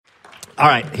All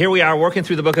right, here we are working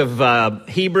through the book of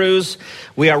Hebrews.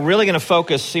 We are really going to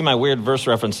focus, see my weird verse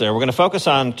reference there. We're going to focus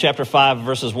on chapter 5,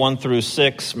 verses 1 through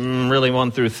 6, really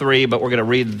 1 through 3, but we're going to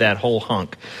read that whole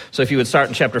hunk. So if you would start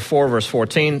in chapter 4, verse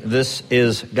 14, this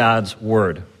is God's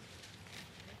word.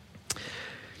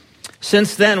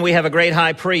 Since then we have a great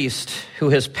high priest who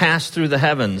has passed through the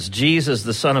heavens, Jesus,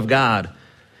 the Son of God.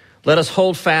 Let us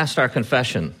hold fast our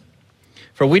confession.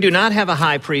 For we do not have a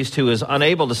high priest who is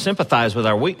unable to sympathize with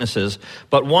our weaknesses,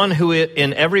 but one who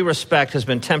in every respect has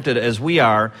been tempted as we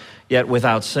are, yet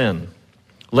without sin.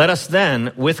 Let us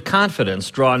then, with confidence,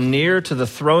 draw near to the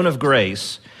throne of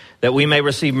grace, that we may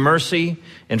receive mercy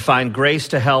and find grace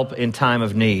to help in time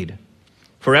of need.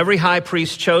 For every high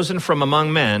priest chosen from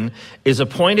among men is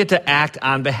appointed to act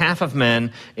on behalf of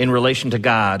men in relation to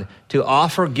God, to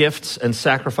offer gifts and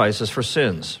sacrifices for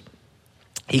sins.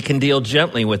 He can deal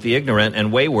gently with the ignorant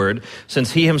and wayward,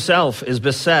 since he himself is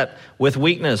beset with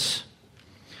weakness.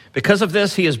 Because of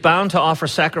this, he is bound to offer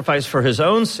sacrifice for his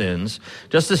own sins,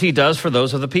 just as he does for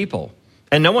those of the people.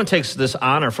 And no one takes this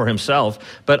honor for himself,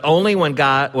 but only when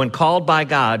called by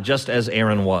God, just as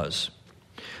Aaron was.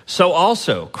 So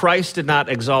also, Christ did not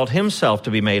exalt himself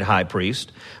to be made high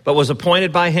priest, but was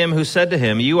appointed by him who said to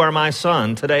him, "You are my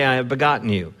son, today I have begotten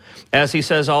you." As he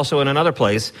says also in another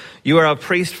place, "You are a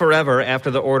priest forever after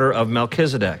the order of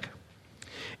Melchizedek."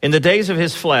 In the days of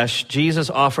his flesh, Jesus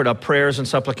offered up prayers and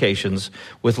supplications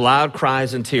with loud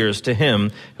cries and tears to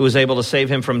him who was able to save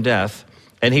him from death,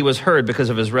 and he was heard because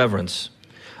of his reverence.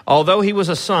 Although he was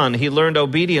a son, he learned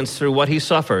obedience through what he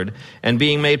suffered, and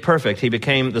being made perfect, he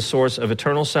became the source of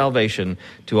eternal salvation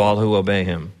to all who obey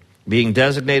him, being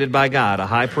designated by God a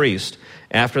high priest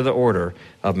after the order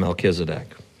of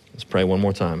Melchizedek. Let's pray one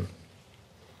more time.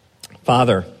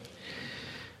 Father,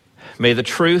 may the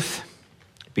truth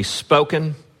be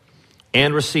spoken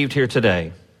and received here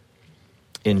today.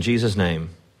 In Jesus' name,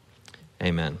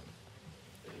 amen.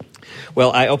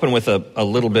 Well, I open with a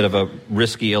little bit of a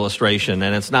risky illustration,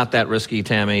 and it's not that risky,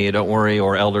 Tammy, don't worry,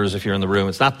 or elders if you're in the room.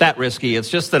 It's not that risky. It's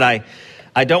just that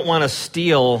I don't want to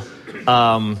steal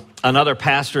another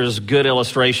pastor's good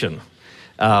illustration.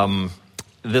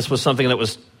 This was something that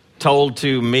was told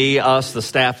to me, us, the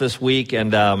staff this week,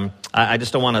 and I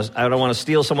just don't want to. I don't want to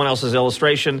steal someone else's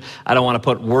illustration. I don't want to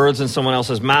put words in someone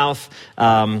else's mouth.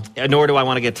 Nor do I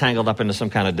want to get tangled up into some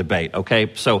kind of debate.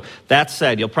 Okay. So that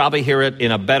said, you'll probably hear it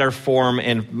in a better form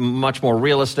and much more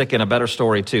realistic and a better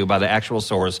story too by the actual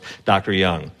source, Dr.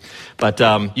 Young. But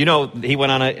he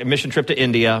went on a mission trip to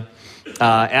India.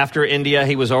 After India,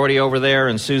 he was already over there,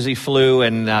 and Susie flew,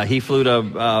 and he flew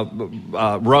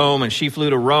to Rome, and she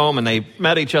flew to Rome, and they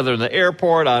met each other in the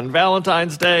airport on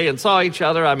Valentine's Day and saw each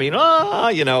other. I mean,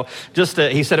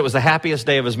 he said it was the happiest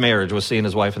day of his marriage was seeing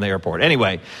his wife in the airport.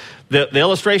 Anyway, the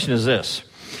illustration is this.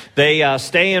 They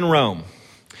stay in Rome.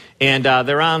 And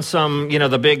they're on some,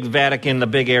 the big Vatican, the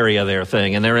big area there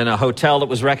thing. And they're in a hotel that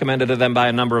was recommended to them by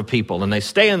a number of people. And they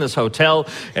stay in this hotel,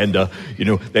 and,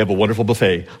 they have a wonderful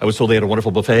buffet. I was told they had a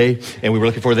wonderful buffet, and we were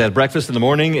looking forward to that breakfast in the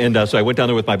morning. And so I went down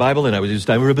there with my Bible, and I was just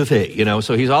time for a buffet,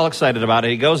 So he's all excited about it.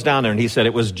 He goes down there, and he said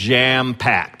it was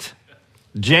jam-packed.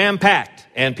 Jam-packed.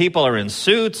 And people are in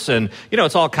suits, and,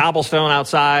 it's all cobblestone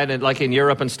outside, and like in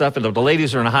Europe and stuff, and the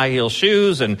ladies are in high-heel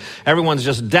shoes, and everyone's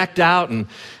just decked out, and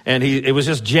it was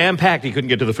just jam-packed. He couldn't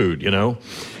get to the food,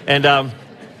 And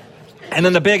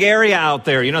then the big area out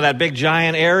there, that big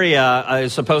giant area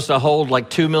is supposed to hold like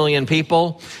 2 million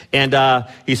people. And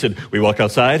he said, we walk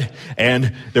outside,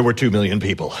 and there were 2 million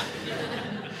people.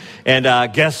 And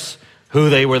guess who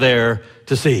they were there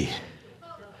to see?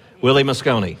 Willie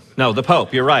Moscone. No, the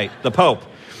Pope. You're right, the Pope.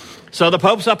 So the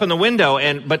Pope's up in the window,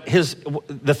 but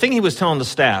the thing he was telling the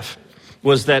staff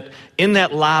was that in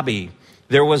that lobby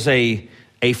there was a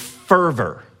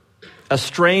fervor, a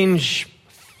strange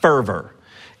fervor,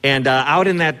 and out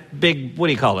in that big, what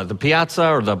do you call it, the piazza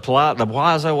or the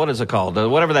plaza? What is it called?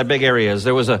 Whatever that big area is,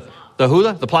 there was the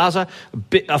plaza,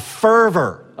 a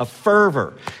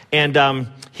fervor, and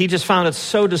he just found it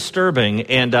so disturbing,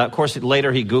 and of course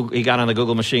later he got on the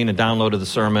Google machine and downloaded the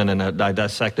sermon, and I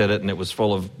dissected it, and it was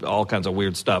full of all kinds of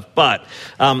weird stuff. But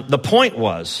the point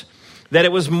was that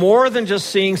it was more than just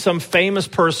seeing some famous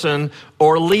person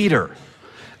or leader.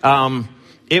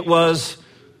 It was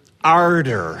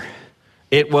ardor.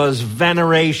 It was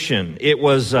veneration. It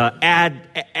was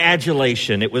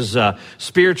adulation. It was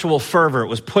spiritual fervor. It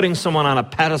was putting someone on a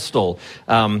pedestal.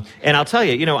 And I'll tell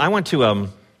you, I went to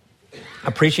a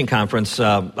preaching conference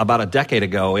about a decade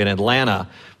ago in Atlanta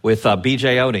with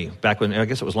B.J. Oney, back when, I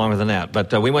guess it was longer than that.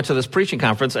 But we went to this preaching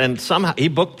conference, and somehow he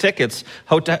booked tickets,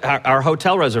 our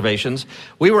hotel reservations.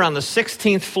 We were on the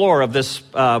 16th floor of this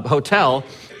hotel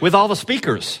with all the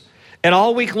speakers. And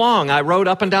all week long, I rode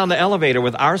up and down the elevator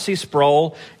with R.C.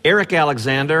 Sproul, Eric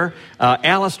Alexander,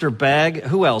 Alistair Begg,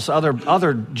 who else?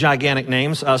 Other gigantic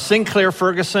names. Sinclair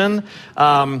Ferguson.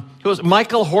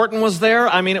 Michael Horton was there.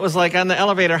 I mean, it was like on the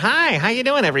elevator, hi, how you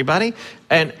doing, everybody?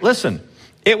 And listen,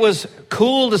 it was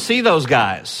cool to see those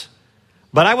guys.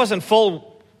 But I wasn't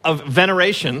full of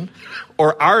veneration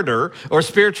or ardor or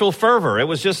spiritual fervor. It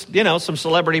was just, some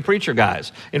celebrity preacher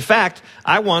guys. In fact,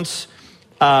 I once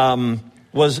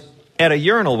was at a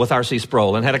urinal with R.C.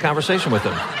 Sproul and had a conversation with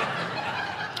him.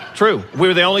 True. We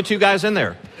were the only two guys in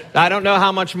there. I don't know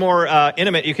how much more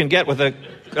intimate you can get with a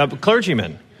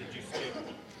clergyman.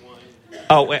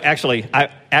 Oh, actually,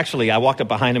 I walked up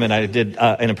behind him and I did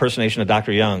an impersonation of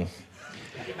Dr. Young.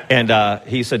 And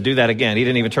he said, do that again. He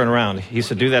didn't even turn around. He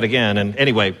said, do that again. And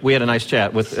anyway, we had a nice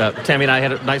chat with, Tammy and I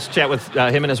had a nice chat with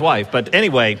him and his wife. But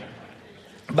anyway,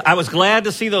 I was glad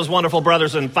to see those wonderful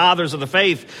brothers and fathers of the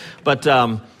faith. But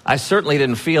I certainly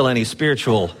didn't feel any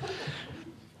spiritual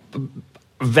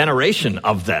veneration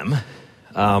of them.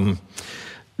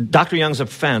 Dr. Young's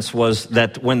offense was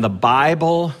that when the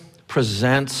Bible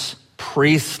presents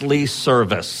priestly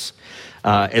service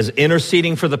as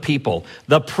interceding for the people,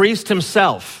 the priest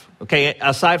himself,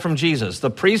 aside from Jesus,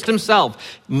 the priest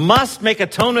himself must make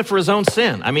atonement for his own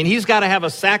sin. I mean, he's got to have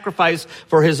a sacrifice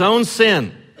for his own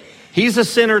sin. He's a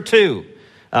sinner too.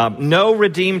 No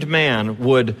redeemed man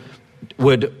would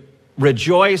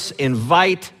rejoice,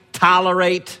 invite,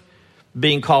 tolerate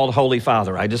being called Holy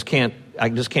Father. I just can't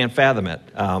fathom it.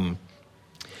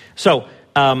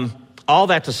 All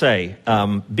that to say,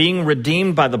 being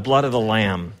redeemed by the blood of the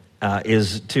Lamb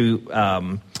is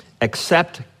to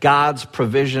accept God's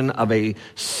provision of a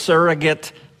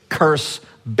surrogate curse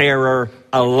bearer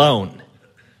alone.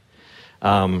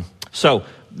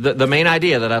 The main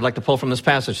idea that I'd like to pull from this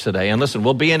passage today, and listen,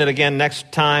 we'll be in it again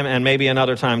next time and maybe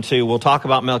another time too. We'll talk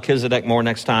about Melchizedek more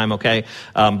next time, okay?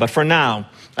 But for now,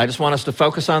 I just want us to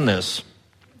focus on this.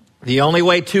 The only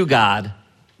way to God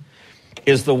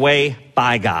is the way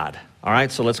by God. All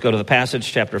right, so let's go to the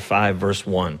passage, chapter 5, verse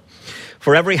 1.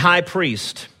 For every high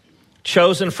priest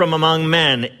chosen from among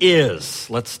men is,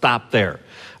 let's stop there.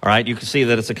 All right, you can see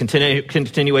that it's a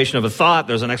continuation of a thought.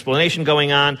 There's an explanation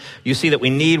going on. You see that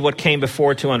we need what came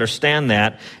before to understand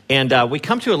that. And we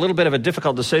come to a little bit of a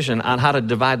difficult decision on how to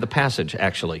divide the passage,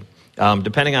 actually.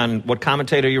 Depending on what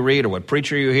commentator you read or what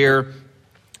preacher you hear,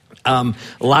 a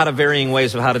lot of varying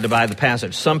ways of how to divide the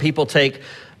passage. Some people take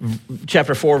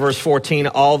chapter 4, verse 14,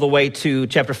 all the way to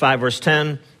chapter 5, verse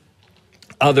 10.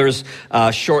 Others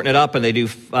shorten it up and they do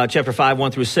chapter 5,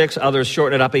 1 through 6. Others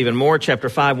shorten it up even more, chapter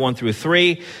 5, 1 through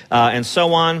 3, and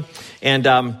so on. And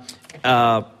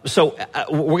so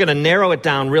we're going to narrow it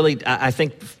down really, I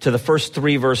think, to the first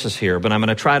 3 verses here, but I'm going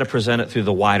to try to present it through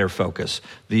the wider focus.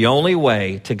 The only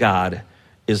way to God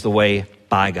is the way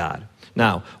by God.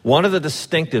 Now, one of the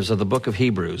distinctives of the book of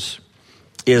Hebrews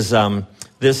is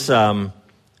this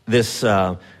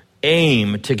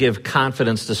aim to give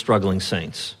confidence to struggling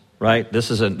saints. Right? This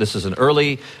is an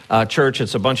early church.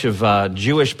 It's a bunch of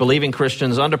Jewish believing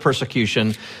Christians under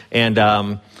persecution, and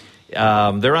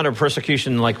they're under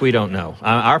persecution like we don't know.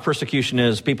 Our persecution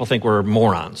is people think we're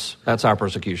morons. That's our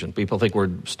persecution. People think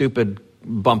we're stupid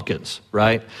bumpkins,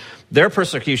 right? Their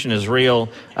persecution is real.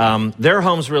 Their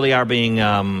homes really are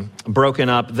being broken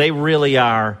up. They really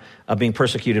are being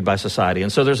persecuted by society. And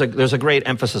so there's a great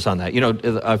emphasis on that.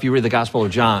 If you read the Gospel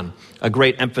of John, a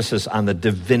great emphasis on the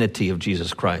divinity of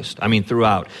Jesus Christ. I mean,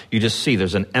 throughout, you just see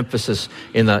there's an emphasis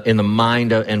in the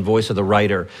mind and voice of the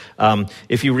writer.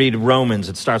 If you read Romans,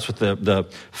 it starts with the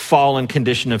fallen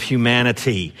condition of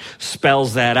humanity,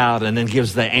 spells that out, and then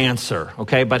gives the answer,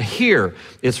 okay? But here,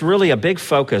 it's really a big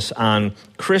focus on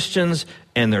Christians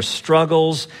and their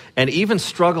struggles, and even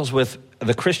struggles with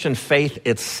the Christian faith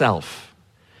itself.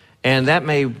 And that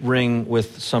may ring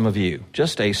with some of you.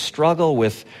 Just a struggle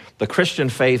with the Christian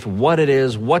faith, what it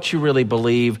is, what you really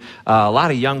believe. A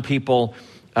lot of young people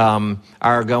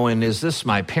are going, is this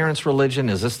my parents' religion?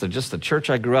 Is this just the church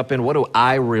I grew up in? What do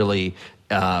I really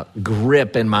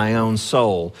grip in my own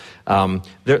soul?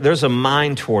 There's a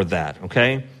mind toward that,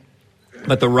 okay?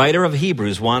 But the writer of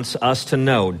Hebrews wants us to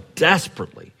know,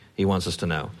 desperately, he wants us to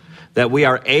know, that we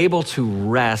are able to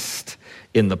rest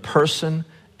in the person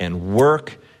and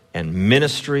work and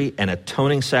ministry and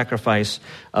atoning sacrifice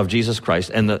of Jesus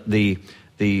Christ, and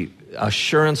the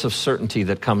assurance of certainty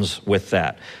that comes with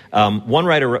that. One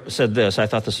writer said this, I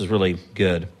thought this was really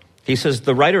good. He says,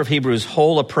 the writer of Hebrews'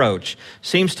 whole approach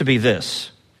seems to be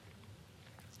this: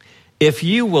 if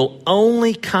you will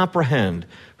only comprehend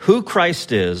who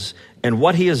Christ is and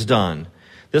what he has done,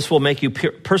 This will make you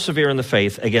persevere in the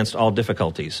faith against all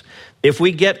difficulties. If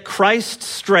we get Christ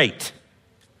straight,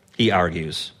 he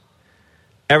argues,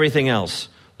 everything else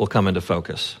will come into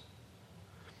focus.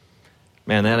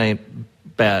 Man, that ain't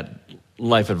bad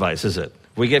life advice, is it?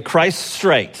 If we get Christ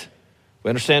straight, we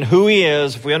understand who he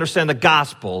is, if we understand the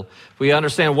gospel, if we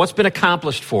understand what's been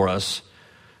accomplished for us,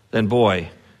 then boy,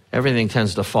 everything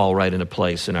tends to fall right into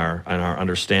place in our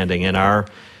understanding and our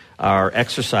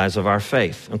exercise of our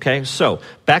faith. Okay, so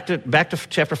back to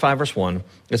chapter 5, verse 1.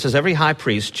 It says, every high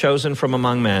priest chosen from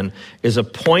among men is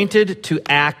appointed to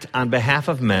act on behalf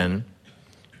of men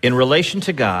in relation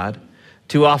to God,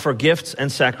 to offer gifts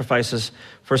and sacrifices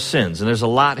for sins. And there's a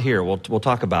lot here. We'll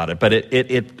talk about it. But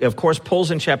it of course,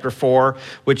 pulls in chapter 4,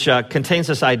 which contains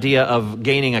this idea of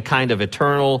gaining a kind of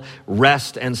eternal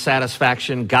rest and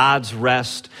satisfaction. God's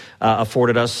rest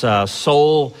afforded us,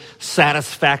 soul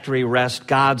satisfactory rest,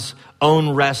 God's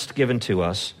own rest given to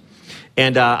us.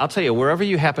 And I'll tell you, wherever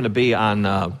you happen to be on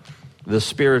the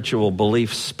spiritual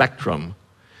belief spectrum,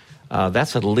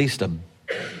 that's at least a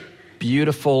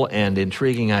beautiful and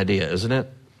intriguing idea, isn't it?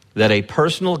 That a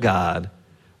personal God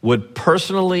would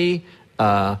personally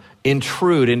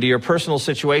intrude into your personal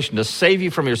situation to save you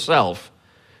from yourself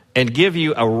and give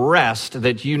you a rest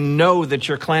that you know that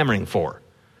you're clamoring for.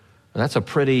 That's a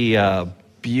pretty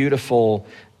beautiful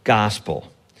gospel.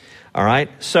 All right?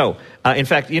 So, in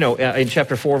fact, in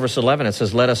chapter 4, verse 11, it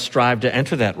says, let us strive to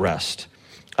enter that rest.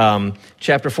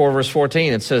 Chapter 4, verse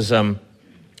 14, it says,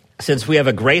 since we have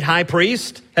a great high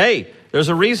priest, hey, there's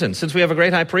a reason. Since we have a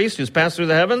great high priest who's passed through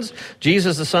the heavens,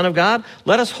 Jesus, the Son of God,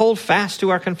 let us hold fast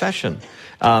to our confession.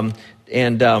 He's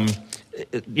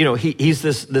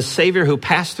this Savior who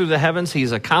passed through the heavens.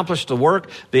 He's accomplished the work.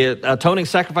 The atoning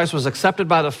sacrifice was accepted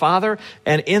by the Father.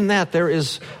 And in that, there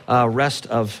is rest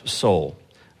of soul.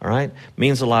 All right?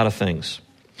 Means a lot of things.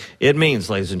 It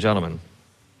means, ladies and gentlemen,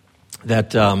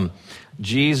 that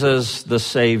Jesus, the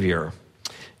Savior,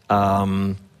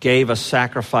 gave a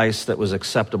sacrifice that was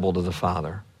acceptable to the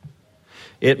Father.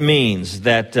 It means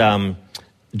that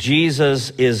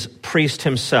Jesus is priest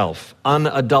himself,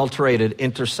 unadulterated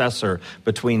intercessor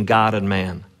between God and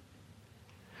man.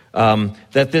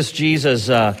 That this Jesus,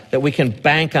 that we can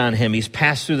bank on him. He's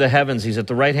passed through the heavens. He's at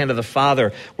the right hand of the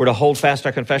Father. We're to hold fast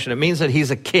our confession. It means that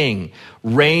he's a king,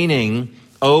 reigning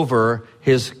over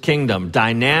his kingdom,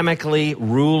 dynamically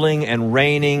ruling and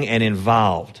reigning and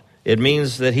involved. It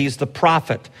means that he's the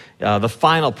prophet, the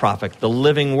final prophet, the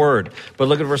living word. But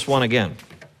look at verse 1 again.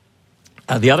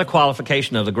 The other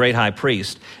qualification of the great high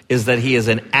priest is that he is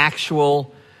an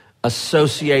actual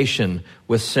association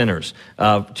with sinners.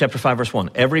 Chapter 5, verse 1.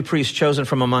 Every priest chosen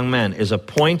from among men is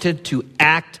appointed to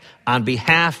act on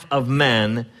behalf of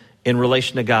men in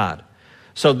relation to God.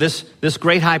 So this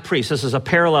great high priest, this is a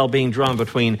parallel being drawn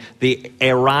between the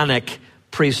Aaronic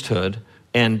priesthood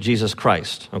and Jesus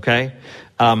Christ, okay?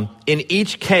 In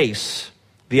each case,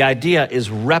 the idea is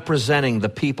representing the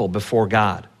people before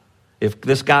God. If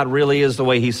this God really is the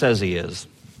way he says he is,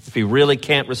 if he really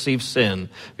can't receive sin,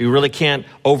 if he really can't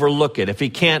overlook it, if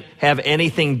he can't have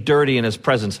anything dirty in his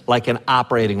presence, like an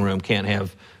operating room can't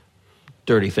have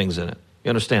dirty things in it. You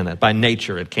understand that? By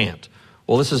nature, it can't.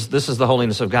 Well, this is the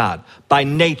holiness of God. By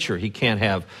nature, he can't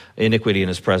have iniquity in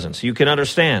his presence. You can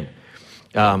understand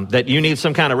that you need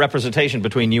some kind of representation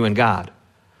between you and God.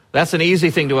 That's an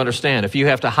easy thing to understand. If you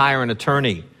have to hire an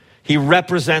attorney, he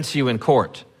represents you in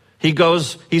court.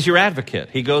 He's your advocate.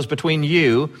 He goes between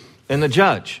you and the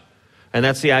judge. And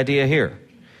that's the idea here.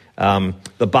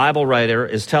 The Bible writer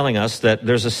is telling us that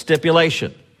there's a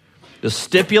stipulation. The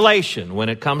stipulation when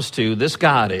it comes to this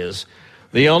God is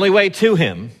the only way to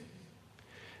him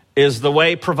is the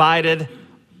way provided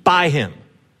by him.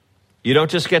 You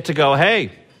don't just get to go,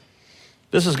 hey,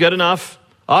 this is good enough,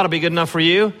 ought to be good enough for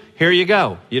you, here you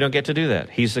go. You don't get to do that.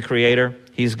 He's the creator,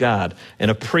 he's God.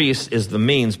 And a priest is the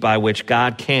means by which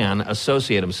God can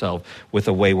associate himself with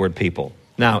a wayward people.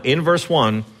 Now, in verse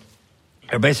 1,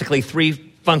 there are basically three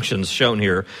functions shown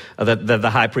here that the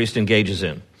high priest engages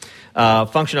in.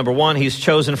 Function number 1, he's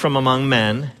chosen from among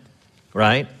men,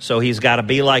 right? So he's got to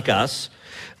be like us.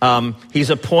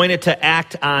 He's appointed to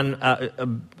act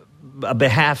on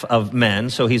behalf of men,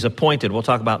 so he's appointed. We'll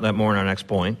talk about that more in our next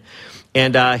point.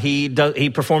 And he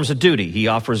performs a duty. He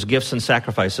offers gifts and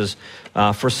sacrifices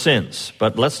for sins.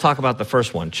 But let's talk about the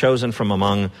first one, chosen from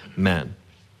among men.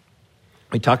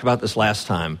 We talked about this last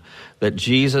time, that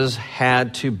Jesus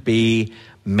had to be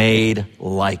made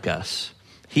like us.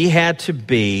 He had to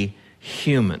be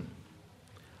human.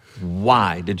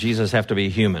 Why did Jesus have to be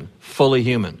human, fully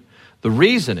human? The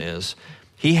reason is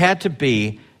he had to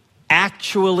be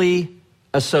actually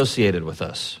associated with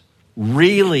us,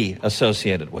 really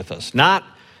associated with us, not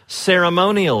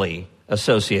ceremonially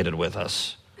associated with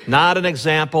us. Not an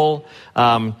example,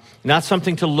 not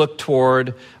something to look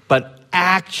toward, but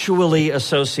actually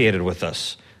associated with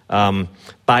us.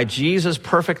 By Jesus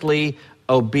perfectly,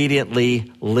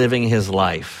 obediently living his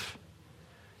life,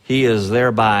 he is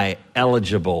thereby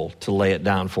eligible to lay it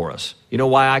down for us. You know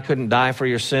why I couldn't die for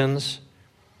your sins?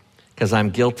 Because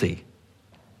I'm guilty.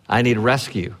 I need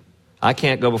rescue. I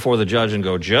can't go before the judge and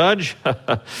go, Judge,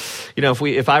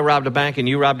 if I robbed a bank and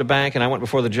you robbed a bank and I went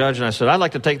before the judge and I said, I'd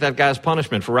like to take that guy's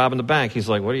punishment for robbing the bank. He's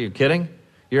like, what, are you kidding?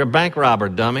 You're a bank robber,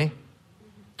 dummy.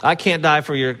 I can't die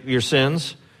for your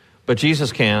sins, but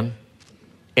Jesus can.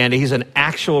 And he's an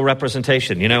actual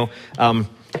representation. In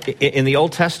the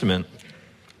Old Testament,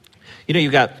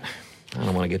 you've got, I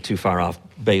don't want to get too far off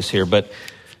base here, but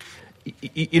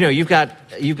you've got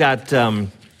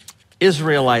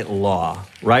Israelite law,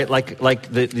 right? Like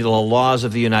the laws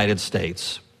of the United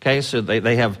States. Okay, so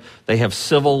they have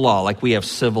civil law, like we have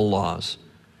civil laws.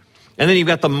 And then you've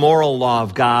got the moral law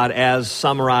of God as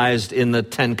summarized in the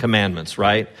Ten Commandments,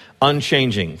 right?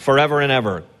 Unchanging, forever and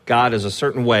ever. God is a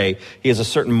certain way. He has a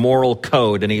certain moral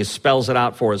code, and he spells it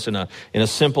out for us in a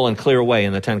simple and clear way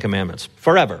in the Ten Commandments.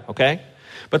 Forever, okay?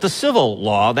 But the civil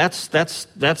law, that's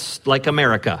like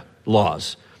America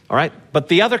laws, all right? But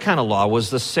the other kind of law was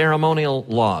the ceremonial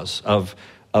laws of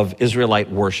Israelite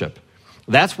worship.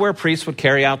 That's where priests would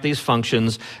carry out these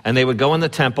functions, and they would go in the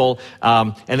temple,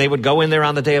 and they would go in there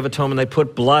on the Day of Atonement. They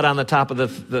put blood on the top of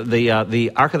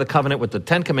the Ark of the Covenant with the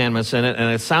Ten Commandments in it,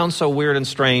 and it sounds so weird and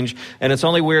strange, and it's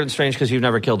only weird and strange because you've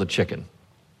never killed a chicken.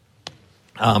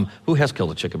 Who has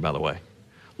killed a chicken, by the way?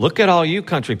 Look at all you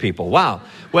country people. Wow.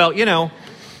 Well,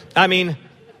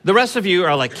 the rest of you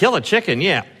are like, kill a chicken,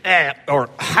 yeah, or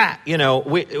ha.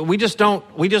 We just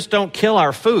don't kill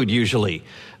our food usually.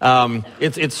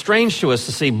 It's strange to us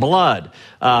to see blood.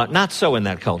 Not so in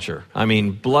that culture. I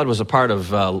mean, blood was a part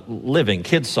of living.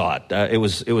 Kids saw it. It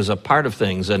was a part of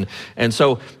things, and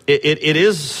so it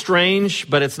is strange,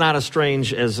 but it's not as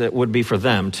strange as it would be for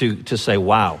them to say,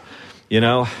 wow,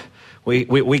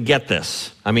 we get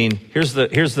this. I mean, here's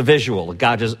the visual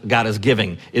God is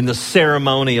giving in the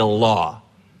ceremonial law.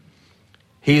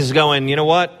 He's going, you know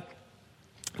what?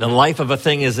 The life of a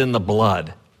thing is in the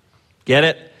blood. Get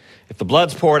it? If the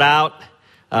blood's poured out,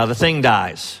 the thing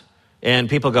dies. And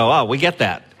people go, oh, we get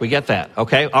that.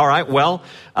 Okay, all right, well,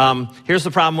 here's the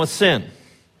problem with sin.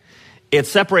 It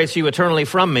separates you eternally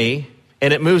from me,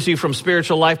 and it moves you from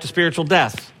spiritual life to spiritual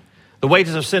death. The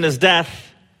wages of sin is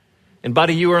death, and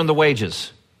buddy, you earn the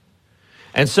wages.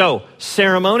 And so,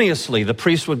 ceremoniously, the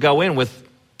priest would go in with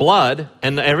blood,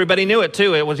 and everybody knew it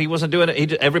too. He wasn't doing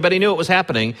it. Everybody knew it was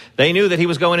happening. They knew that he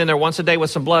was going in there once a day with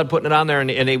some blood, putting it on there,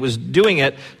 and he was doing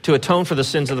it to atone for the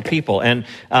sins of the people. And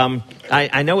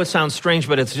I know it sounds strange,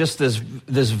 but it's just this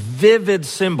vivid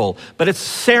symbol. But it's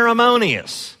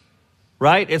ceremonious,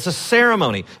 right? It's a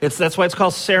ceremony. That's why it's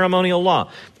called ceremonial law.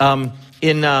 Listen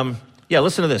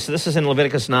to this. This is in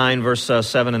Leviticus 9, verse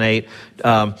 7 and 8.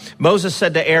 Moses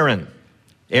said to Aaron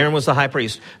was the high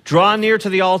priest, draw near to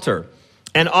the altar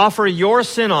and offer your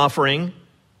sin offering,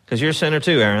 because you're a sinner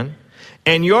too, Aaron,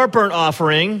 and your burnt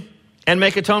offering, and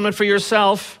make atonement for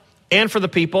yourself and for the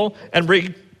people, and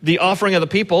bring the offering of the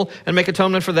people and make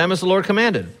atonement for them as the Lord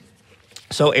commanded.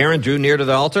 So Aaron drew near to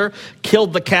the altar,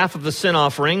 killed the calf of the sin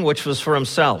offering, which was for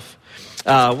himself.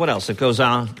 What else? It goes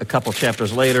on a couple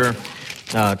chapters later,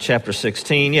 chapter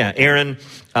 16. Yeah, Aaron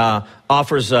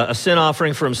offers a sin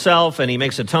offering for himself, and he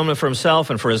makes atonement for himself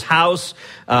and for his house.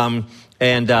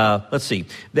 Let's see,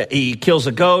 he kills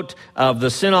a goat of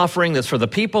the sin offering that's for the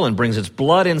people and brings its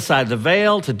blood inside the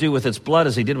veil to do with its blood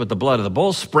as he did with the blood of the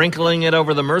bull, sprinkling it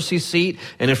over the mercy seat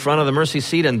and in front of the mercy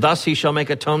seat. And thus he shall make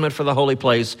atonement for the holy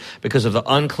place because of the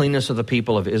uncleanness of the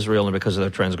people of Israel and because of their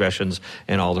transgressions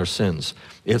and all their sins.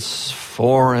 It's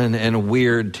foreign and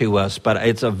weird to us, but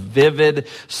it's a vivid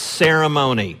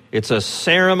ceremony. It's a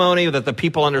ceremony that the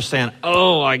people understand.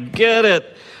 Oh, I get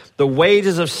it. The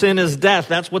wages of sin is death.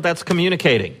 That's what that's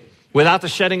communicating. Without the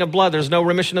shedding of blood, there's no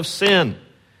remission of sin.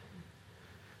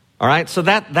 All right, so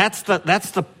that's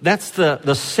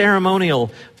the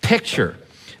ceremonial picture.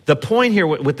 The point here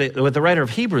with the writer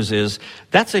of Hebrews is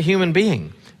that's a human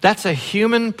being. That's a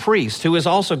human priest who is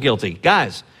also guilty.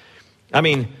 Guys, I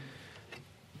mean,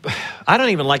 I don't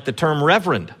even like the term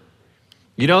reverend.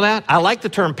 You know that? I like the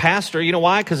term pastor. You know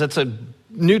why? Because it's a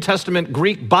New Testament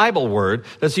Greek Bible word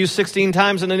that's used 16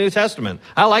 times in the New Testament.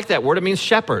 I like that word. It means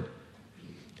shepherd.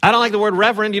 I don't like the word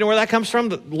reverend. You know where that comes from?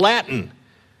 The Latin.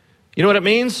 You know what it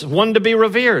means? One to be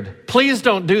revered. Please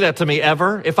don't do that to me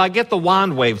ever. If I get the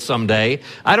wand waved someday,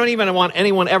 I don't even want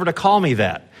anyone ever to call me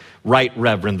that. Right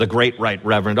Reverend, the great Right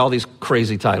Reverend, all these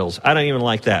crazy titles. I don't even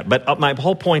like that. But my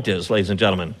whole point is, ladies and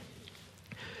gentlemen,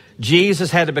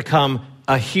 Jesus had to become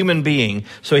a human being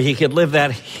so he could live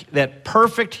that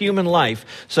perfect human life,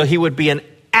 so he would be an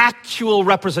actual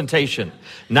representation,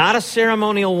 not a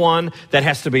ceremonial one that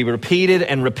has to be repeated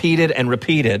and repeated and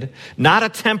repeated, not a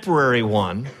temporary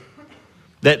one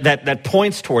that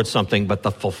points towards something, but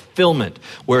the fulfillment,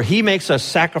 where he makes a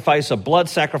sacrifice, a blood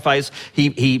sacrifice.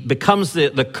 He becomes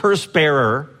the curse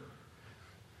bearer,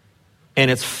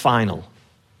 and it's final.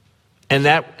 And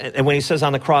when he says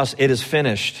on the cross, it is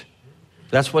finished,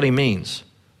 that's what he means.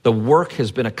 The work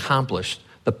has been accomplished.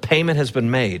 The payment has been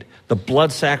made. The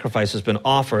blood sacrifice has been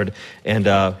offered, and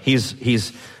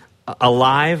he's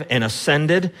alive and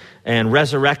ascended and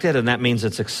resurrected, and that means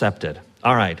it's accepted.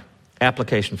 All right,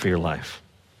 application for your life.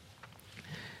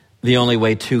 The only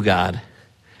way to God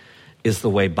is the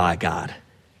way by God.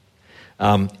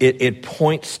 It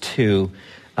points to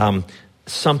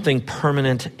something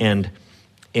permanent and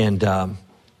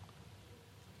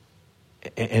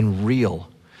real.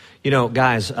 You know,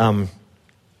 guys,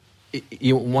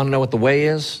 you want to know what the way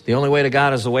is? The only way to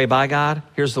God is the way by God?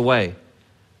 Here's the way.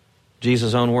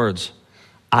 Jesus' own words.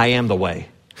 I am the way.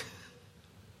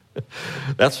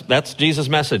 That's Jesus'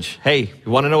 message. Hey,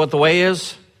 you want to know what the way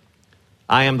is?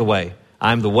 I am the way.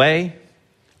 I'm the way.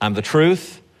 I'm the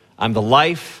truth. I'm the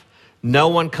life. No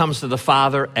one comes to the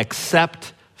Father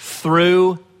except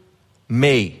through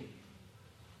me.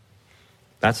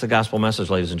 That's the gospel message,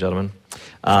 ladies and gentlemen.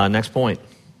 Next point.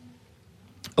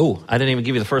 Oh, I didn't even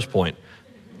give you the first point.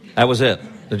 That was it,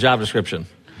 the job description.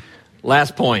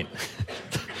 Last point,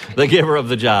 the giver of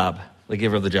the job. The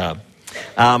giver of the job.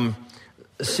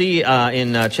 See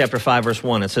in chapter 5, verse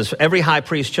 1, it says, every high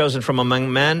priest chosen from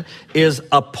among men is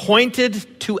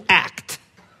appointed to act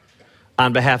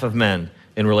on behalf of men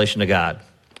in relation to God,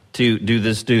 to do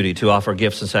this duty, to offer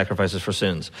gifts and sacrifices for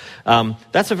sins.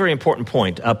 That's a very important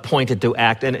point, appointed to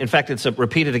act. And in fact, it's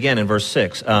repeated again in verse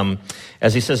 6,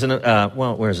 as he says,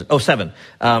 where is it? 7.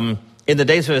 In the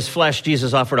days of his flesh,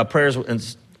 Jesus offered up prayers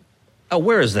and... Oh,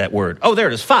 where is that word? Oh, there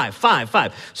it is,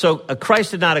 5. So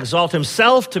Christ did not exalt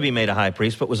himself to be made a high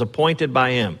priest, but was appointed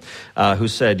by him, who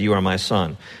said, you are my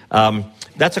son.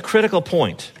 That's a critical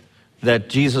point, that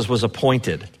Jesus was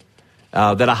appointed,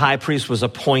 that a high priest was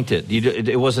appointed.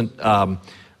 It wasn't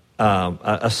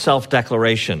a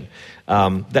self-declaration.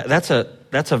 That's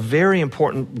a very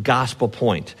important gospel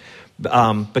point,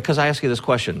 because I ask you this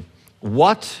question.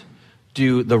 What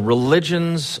do the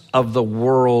religions of the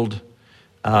world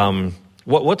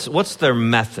what's their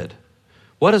method?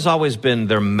 What has always been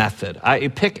their method? You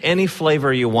pick any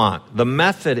flavor you want. The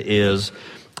method is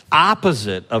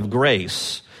opposite of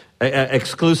grace,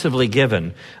 exclusively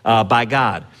given by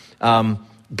God.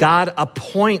 God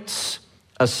appoints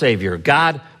a Savior.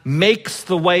 God makes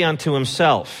the way unto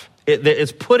himself.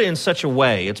 It's put in such a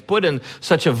way, it's put in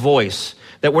such a voice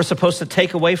that we're supposed to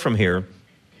take away from here,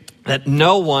 that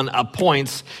no one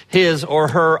appoints his or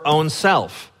her own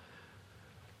self.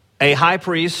 A high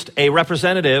priest, a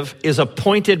representative, is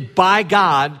appointed by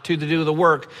God to do the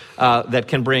work that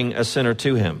can bring a sinner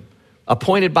to him.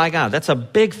 Appointed by God. That's a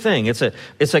big thing. It's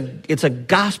a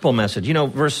gospel message. You know,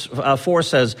 verse 4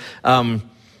 says, no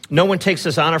one takes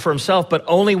this honor for himself, but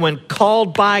only when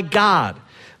called by God,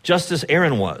 just as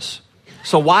Aaron was.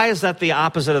 So why is that the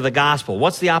opposite of the gospel?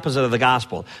 What's the opposite of the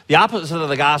gospel? The opposite of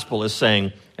the gospel is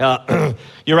saying,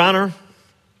 Your Honor,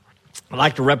 I'd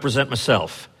like to represent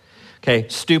myself. Okay,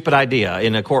 stupid idea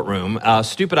in a courtroom,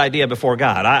 stupid idea before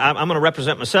God. I'm going to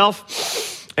represent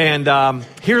myself, and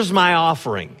here's my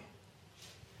offering.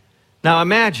 Now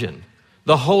imagine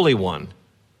the Holy One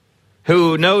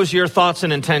who knows your thoughts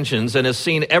and intentions and has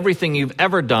seen everything you've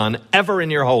ever done, ever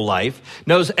in your whole life,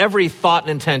 knows every thought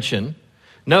and intention,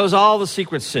 knows all the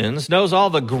secret sins, knows all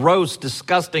the gross,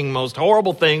 disgusting, most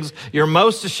horrible things you're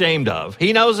most ashamed of.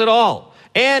 He knows it all,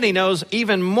 and he knows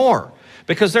even more.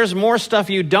 Because there's more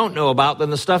stuff you don't know about than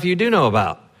the stuff you do know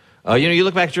about. You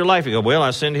look back at your life, you go, well,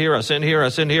 I sinned here, I sinned here, I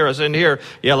sinned here, I sinned here.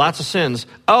 Yeah, lots of sins.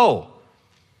 Oh,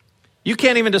 you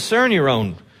can't even discern your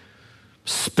own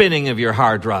spinning of your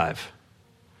hard drive.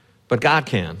 But God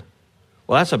can.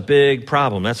 Well, that's a big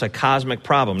problem. That's a cosmic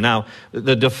problem. Now,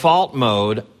 the default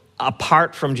mode,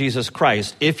 apart from Jesus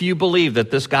Christ, if you believe that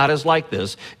this God is like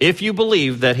this, if you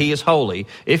believe that he is holy,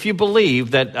 if you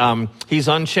believe that he's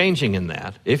unchanging in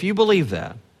that, if you believe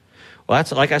that, well,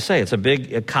 that's, like I say, it's a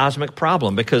big cosmic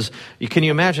problem, because can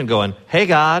you imagine going, hey,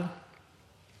 God,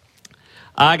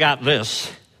 I got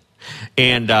this,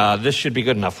 and this should be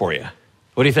good enough for you.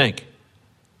 What do you think?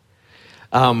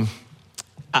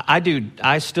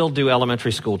 I still do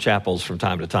elementary school chapels from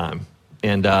time to time,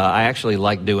 and I actually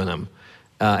like doing them.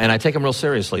 And I take them real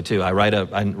seriously too. I write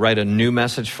a new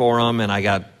message for them, and I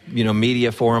got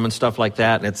media for them and stuff like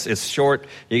that. And it's short.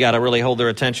 You got to really hold their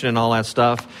attention and all that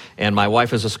stuff. And my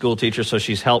wife is a school teacher, so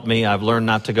she's helped me. I've learned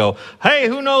not to go, hey,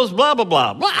 who knows blah blah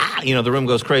blah blah. The room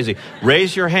goes crazy.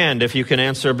 Raise your hand if you can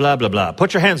answer blah blah blah.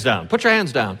 Put your hands down. Put your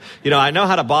hands down. I know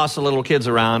how to boss the little kids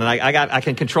around, and I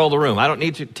can control the room. I don't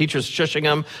need teachers shushing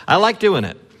them. I like doing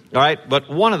it. All right. But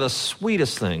one of the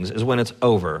sweetest things is when it's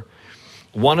over.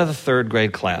 One of the third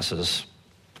grade classes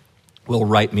will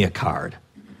write me a card.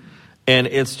 And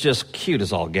it's just cute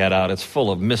as all get out. It's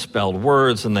full of misspelled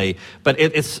words, but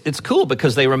it's cool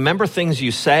because they remember things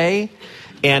you say,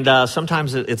 and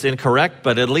sometimes it's incorrect,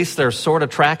 but at least they're sort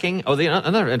of tracking. Oh,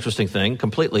 another interesting thing,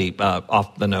 completely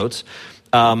off the notes.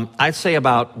 I'd say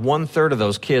about 1/3 of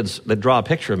those kids that draw a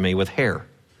picture of me with hair.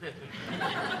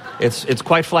 It's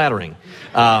quite flattering.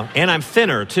 And I'm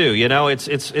thinner too,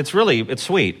 it's really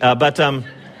sweet. But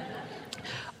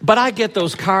I get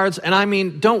those cards, and I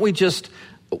mean, don't we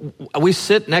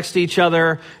sit next to each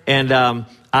other, and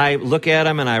I look at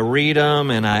them and I read them,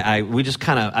 and I just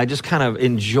kind of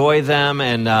enjoy them,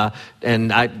 and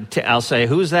I'll say,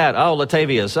 who's that? Oh,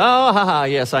 Latavius. Oh, haha,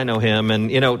 yes, I know him.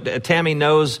 And Tammy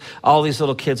knows all these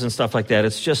little kids and stuff like that.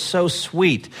 It's just so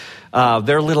sweet.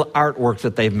 Their little artwork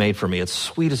that they've made for me. It's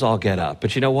sweet as all get up.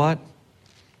 But you know what?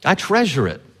 I treasure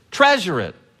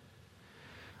it.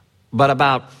 But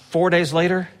about 4 days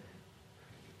later,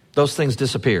 those things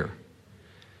disappear.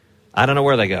 I don't know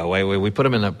where they go. We put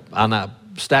them on a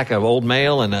stack of old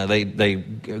mail, and they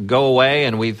go away,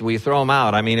 and we throw them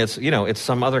out. I mean, it's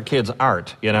some other kid's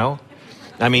art.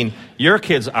 I mean, your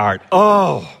kid's art.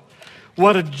 Oh,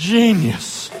 what a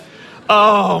genius!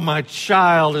 Oh, my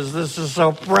child, this is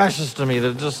so precious to me.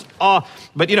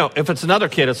 But if it's another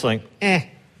kid, it's like,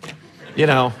 you're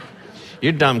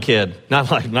a dumb kid, not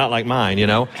like mine.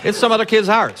 It's some other kid's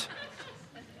art.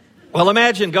 Well,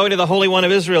 imagine going to the Holy One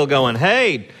of Israel, going,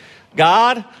 hey,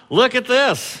 God, look at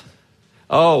this.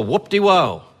 Oh,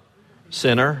 whoop-de-woe,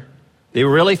 sinner. Do you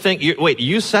really think,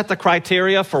 you set the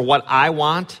criteria for what I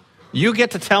want? You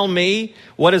get to tell me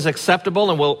what is acceptable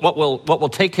and what will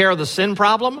take care of the sin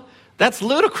problem? That's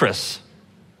ludicrous.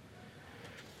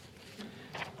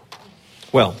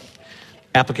 Well,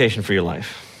 application for your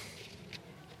life.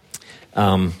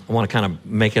 I want to kind of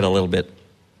make it a little bit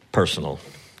personal.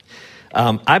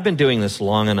 I've been doing this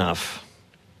long enough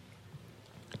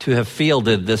to have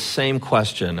fielded this same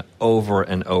question over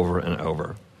and over and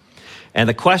over. And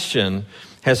the question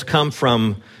has come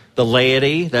from the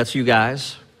laity, that's you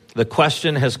guys. The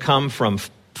question has come from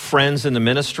friends in the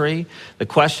ministry. The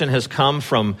question has come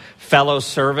from fellow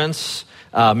servants,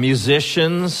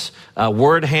 musicians,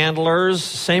 word handlers.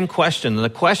 Same question. And the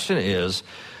question is,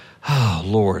 oh,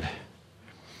 Lord,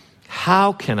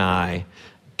 how can I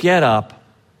get up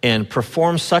and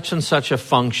perform such and such a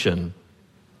function,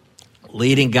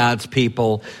 leading God's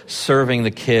people, serving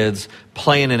the kids,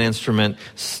 playing an instrument,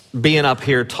 being up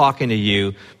here talking to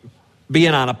you,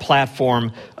 being on a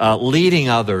platform, leading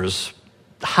others.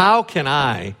 How can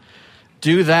I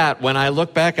do that when I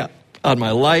look back on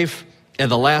my life and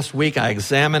the last week I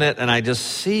examine it and I just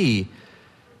see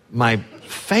my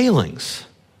failings?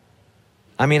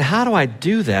 I mean, how do I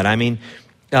do that? I mean,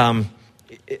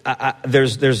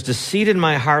 there's deceit in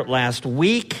my heart last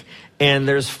week, and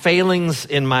there's failings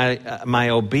in my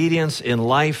obedience in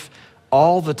life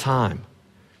all the time.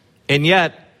 And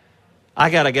yet, I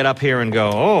got to get up here and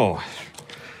go, oh,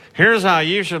 here's how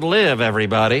you should live,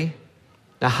 everybody.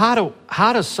 Now,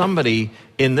 how does somebody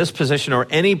in this position or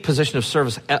any position of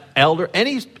service, elder,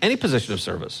 any position of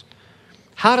service,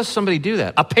 how does somebody do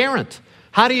that? A parent,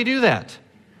 how do you do that?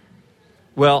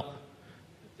 Well,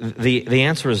 the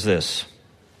answer is this.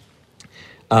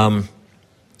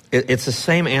 It's the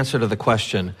same answer to the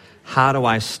question, how do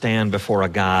I stand before a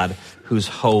God who's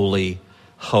holy,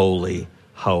 holy,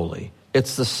 holy?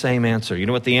 It's the same answer. You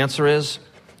know what the answer is?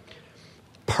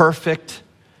 Perfect,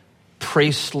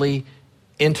 priestly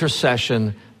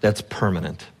intercession that's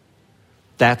permanent.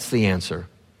 That's the answer.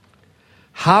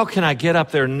 How can I get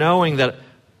up there knowing that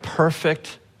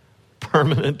perfect,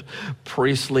 permanent,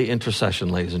 priestly intercession,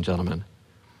 ladies and gentlemen,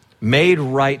 made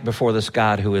right before this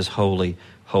God who is holy,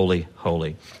 holy,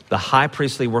 holy. The high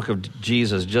priestly work of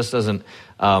Jesus just doesn't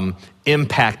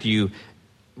impact you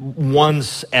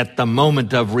once at the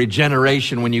moment of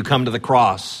regeneration when you come to the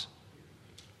cross.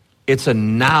 It's a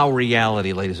now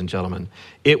reality, ladies and gentlemen.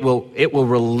 It will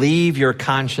relieve your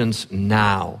conscience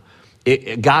now.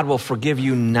 God will forgive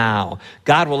you now.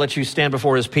 God will let you stand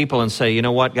before his people and say, you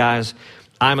know what, guys?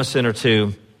 I'm a sinner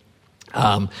too.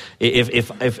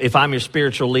 If I'm your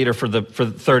spiritual leader for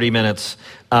 30 minutes,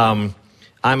 I'm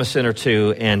a sinner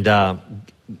too, and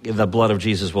the blood of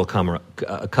Jesus will cover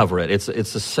it.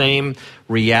 It's the same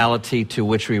reality to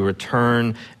which we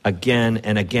return again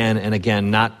and again and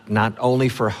again, not only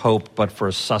for hope, but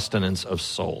for sustenance of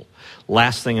soul.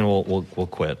 Last thing, and we'll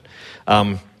quit.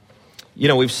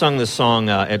 We've sung this song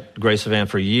at Grace Van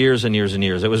for years and years and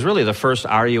years. It was really the first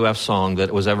RUF song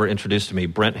that was ever introduced to me.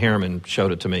 Brent Harriman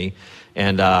showed it to me,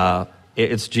 and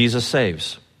it's Jesus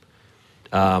Saves.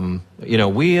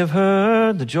 We have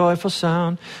heard the joyful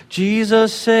sound,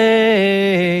 Jesus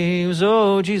saves,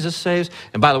 oh, Jesus saves.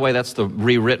 And by the way, that's the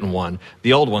rewritten one.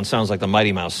 The old one sounds like the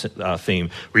Mighty Mouse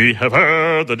theme. We have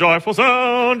heard the joyful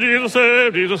sound, Jesus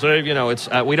save, Jesus save.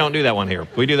 We don't do that one here.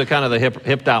 We do the kind of the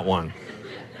hipped out one,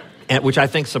 which I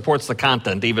think supports the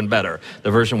content even better,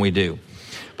 the version we do.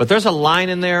 But there's a line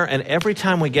in there, and every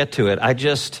time we get to it,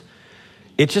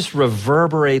 it just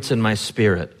reverberates in my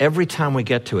spirit every time we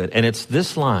get to it. And it's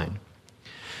this line.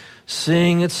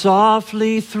 Sing it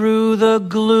softly through the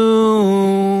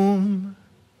gloom,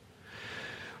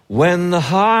 when the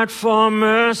heart for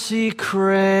mercy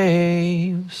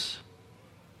craves.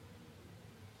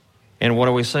 And what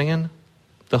are we singing?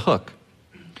 The hook.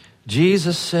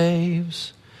 Jesus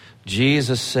saves,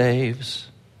 Jesus saves.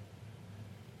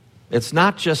 It's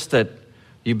not just that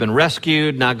you've been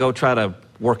rescued, now go try to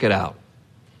work it out.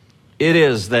 It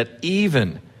is that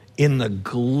even in the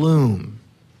gloom,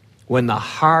 when the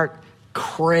heart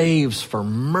craves for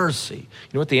mercy,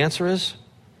 you know what the answer is?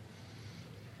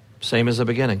 Same as the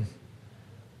beginning.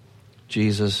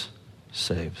 Jesus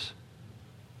saves.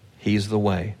 He's the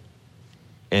way,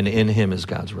 and in him is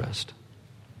God's rest.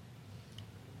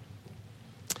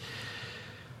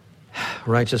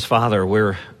 Righteous Father,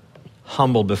 we're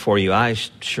humbled before you. I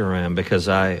sure am, because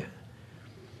I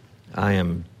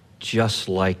am just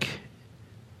like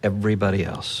everybody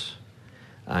else.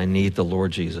 I need the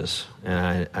Lord Jesus,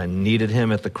 and I needed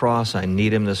him at the cross. I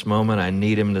need him this moment. I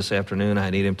need him this afternoon. I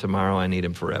need him tomorrow. I need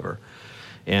him forever.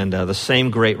 And the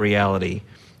same great reality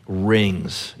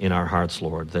rings in our hearts,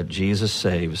 Lord, that Jesus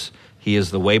saves. He is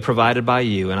the way provided by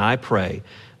you, and I pray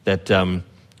that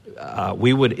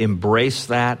we would embrace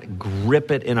that, grip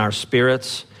it in our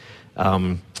spirits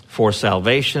for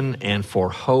salvation and for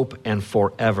hope and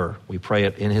forever. We pray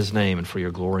it in his name and for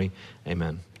your glory.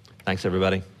 Amen. Thanks,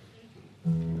 everybody.